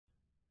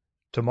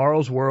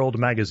Tomorrow's World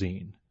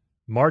Magazine,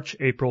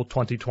 March-April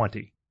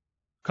 2020.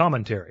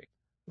 Commentary: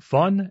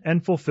 Fun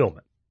and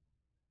Fulfillment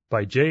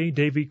by J.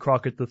 Davy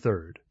Crockett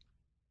III.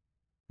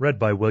 Read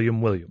by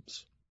William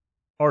Williams.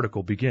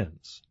 Article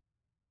begins.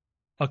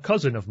 A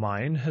cousin of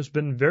mine has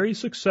been very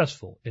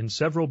successful in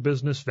several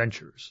business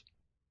ventures.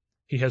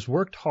 He has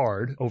worked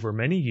hard over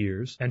many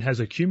years and has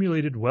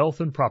accumulated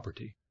wealth and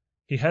property.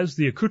 He has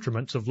the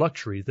accoutrements of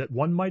luxury that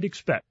one might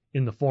expect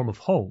in the form of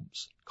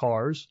homes,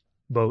 cars,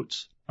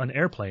 boats, an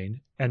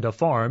airplane, and a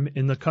farm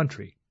in the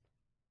country.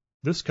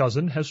 This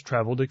cousin has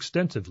traveled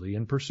extensively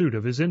in pursuit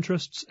of his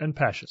interests and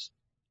passions.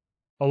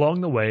 Along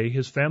the way,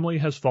 his family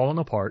has fallen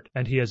apart,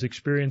 and he has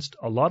experienced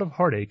a lot of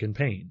heartache and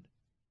pain.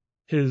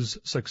 His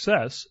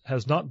success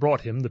has not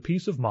brought him the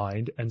peace of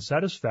mind and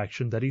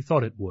satisfaction that he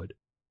thought it would.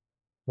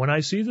 When I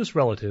see this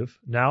relative,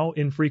 now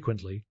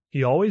infrequently,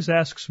 he always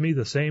asks me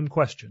the same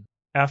question.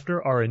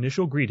 After our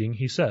initial greeting,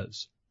 he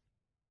says,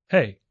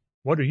 "Hey,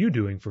 what are you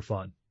doing for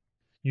fun?"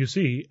 You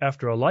see,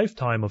 after a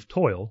lifetime of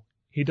toil,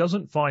 he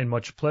doesn't find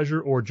much pleasure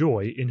or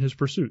joy in his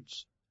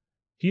pursuits.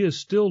 He is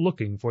still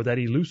looking for that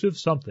elusive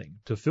something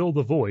to fill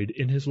the void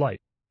in his life,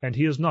 and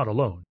he is not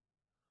alone.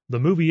 The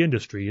movie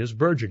industry is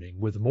burgeoning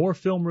with more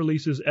film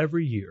releases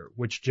every year,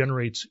 which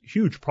generates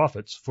huge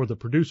profits for the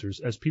producers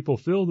as people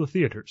fill the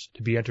theaters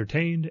to be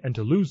entertained and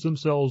to lose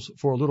themselves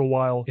for a little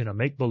while in a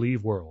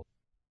make-believe world.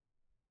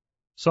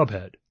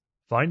 Subhead: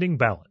 Finding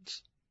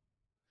Balance.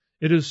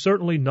 It is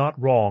certainly not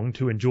wrong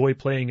to enjoy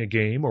playing a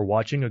game or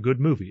watching a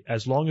good movie,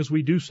 as long as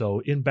we do so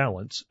in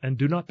balance and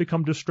do not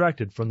become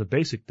distracted from the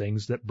basic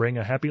things that bring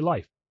a happy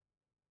life.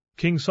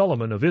 King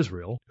Solomon of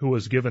Israel, who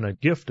was given a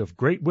gift of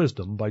great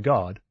wisdom by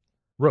God,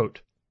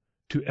 wrote,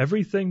 "To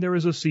everything there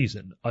is a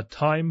season, a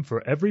time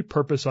for every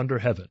purpose under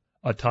heaven,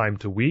 a time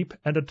to weep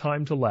and a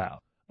time to laugh,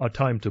 a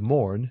time to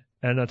mourn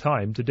and a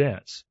time to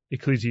dance."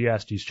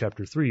 Ecclesiastes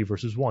chapter 3,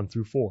 verses 1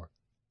 through 4.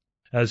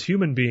 As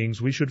human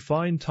beings, we should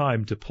find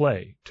time to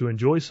play, to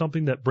enjoy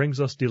something that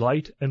brings us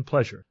delight and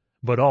pleasure,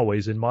 but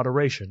always in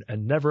moderation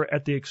and never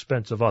at the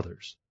expense of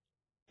others.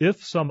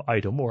 If some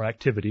item or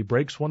activity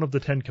breaks one of the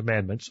 10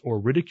 Commandments or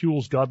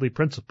ridicules godly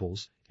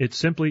principles, it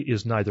simply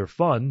is neither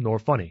fun nor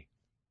funny.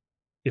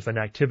 If an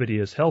activity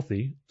is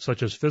healthy,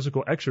 such as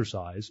physical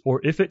exercise,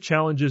 or if it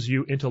challenges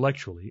you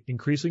intellectually,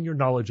 increasing your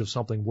knowledge of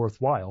something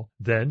worthwhile,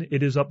 then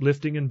it is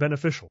uplifting and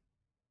beneficial.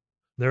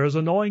 There is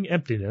a gnawing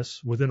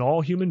emptiness within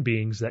all human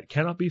beings that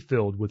cannot be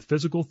filled with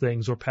physical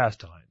things or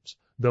pastimes,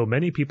 though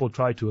many people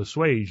try to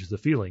assuage the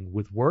feeling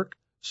with work,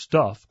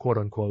 stuff,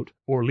 quote-unquote,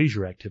 or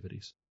leisure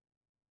activities.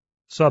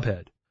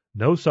 Subhead: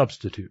 No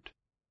substitute.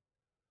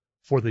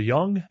 For the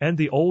young and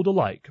the old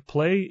alike,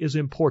 play is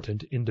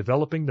important in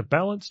developing the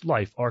balanced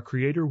life our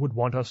Creator would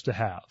want us to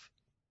have.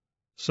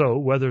 So,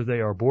 whether they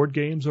are board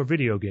games or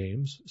video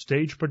games,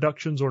 stage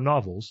productions or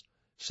novels,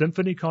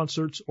 symphony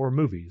concerts or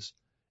movies,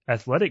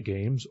 athletic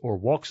games or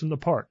walks in the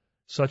park,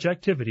 such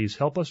activities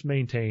help us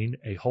maintain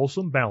a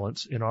wholesome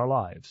balance in our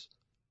lives.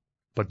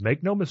 But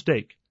make no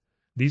mistake,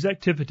 these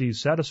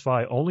activities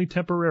satisfy only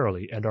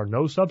temporarily and are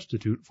no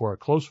substitute for a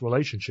close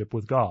relationship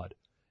with God,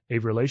 a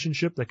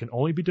relationship that can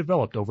only be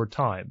developed over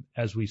time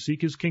as we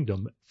seek His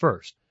kingdom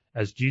first,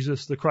 as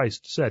Jesus the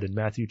Christ said in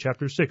Matthew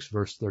chapter 6,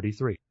 verse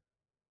 33.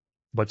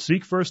 But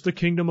seek first the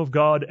kingdom of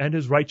God and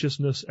His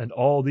righteousness, and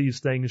all these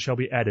things shall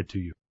be added to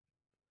you.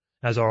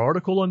 As our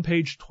article on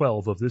page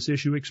 12 of this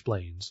issue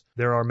explains,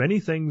 there are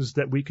many things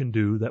that we can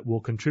do that will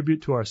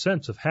contribute to our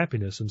sense of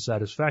happiness and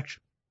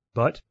satisfaction.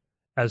 But,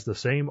 as the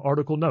same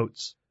article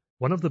notes,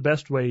 one of the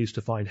best ways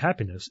to find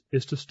happiness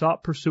is to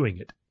stop pursuing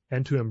it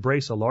and to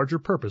embrace a larger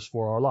purpose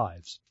for our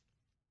lives.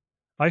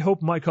 I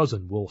hope my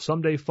cousin will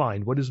someday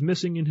find what is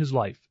missing in his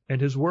life, and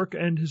his work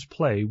and his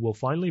play will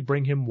finally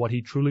bring him what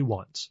he truly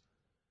wants: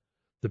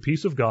 the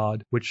peace of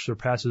God which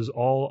surpasses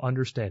all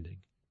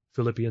understanding.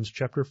 Philippians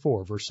chapter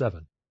 4, verse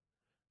 7.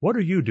 What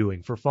are you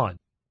doing for fun?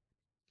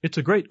 It's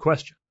a great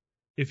question.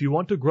 If you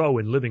want to grow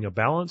in living a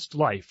balanced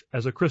life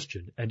as a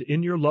Christian and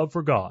in your love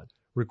for God,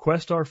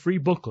 request our free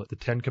booklet, The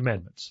 10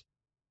 Commandments.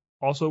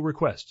 Also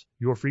request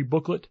your free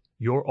booklet,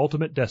 Your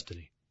Ultimate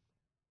Destiny.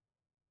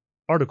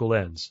 Article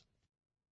ends.